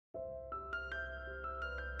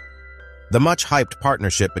The much-hyped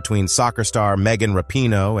partnership between soccer star Megan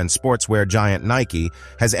Rapinoe and sportswear giant Nike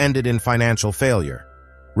has ended in financial failure.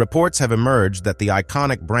 Reports have emerged that the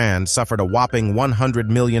iconic brand suffered a whopping $100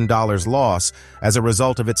 million loss as a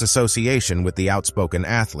result of its association with the outspoken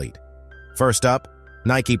athlete. First up,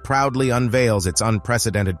 Nike proudly unveils its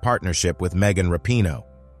unprecedented partnership with Megan Rapinoe.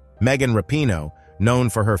 Megan Rapinoe, known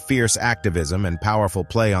for her fierce activism and powerful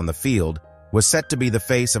play on the field, was set to be the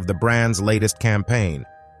face of the brand's latest campaign.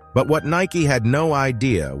 But what Nike had no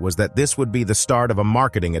idea was that this would be the start of a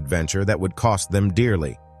marketing adventure that would cost them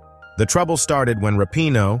dearly. The trouble started when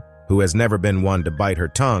Rapinoe, who has never been one to bite her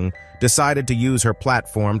tongue, decided to use her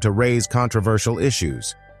platform to raise controversial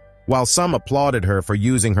issues. While some applauded her for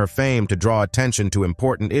using her fame to draw attention to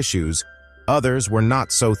important issues, others were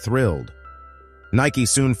not so thrilled. Nike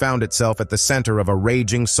soon found itself at the center of a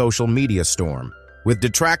raging social media storm, with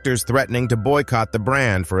detractors threatening to boycott the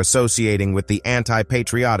brand for associating with the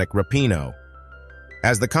anti-patriotic Rapinoe.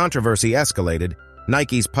 As the controversy escalated,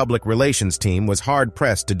 Nike's public relations team was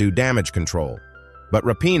hard-pressed to do damage control. But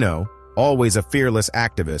Rapinoe, always a fearless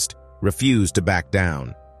activist, refused to back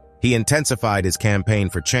down. He intensified his campaign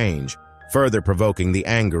for change, further provoking the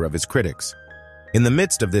anger of his critics. In the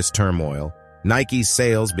midst of this turmoil, Nike's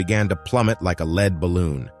sales began to plummet like a lead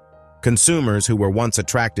balloon. Consumers who were once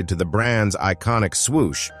attracted to the brand's iconic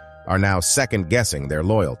swoosh are now second-guessing their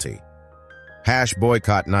loyalty.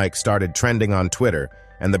 #BoycottNike started trending on Twitter,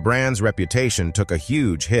 and the brand's reputation took a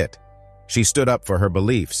huge hit. She stood up for her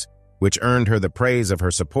beliefs, which earned her the praise of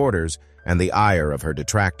her supporters and the ire of her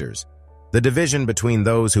detractors. The division between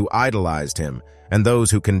those who idolized him and those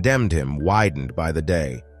who condemned him widened by the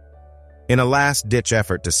day. In a last-ditch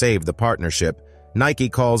effort to save the partnership, Nike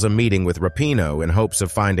calls a meeting with Rapinoe in hopes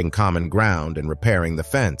of finding common ground and repairing the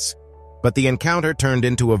fence. But the encounter turned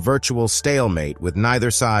into a virtual stalemate with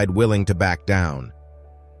neither side willing to back down.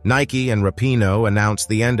 Nike and Rapinoe announced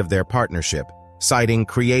the end of their partnership, citing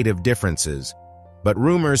creative differences. But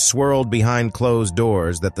rumors swirled behind closed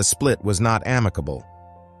doors that the split was not amicable.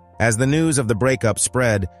 As the news of the breakup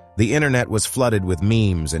spread, the internet was flooded with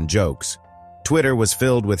memes and jokes. Twitter was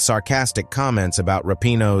filled with sarcastic comments about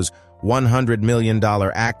Rapinoe's $100 million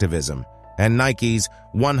activism and Nike's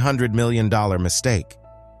 $100 million mistake.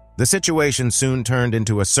 The situation soon turned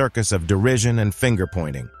into a circus of derision and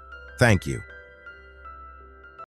finger-pointing. Thank you.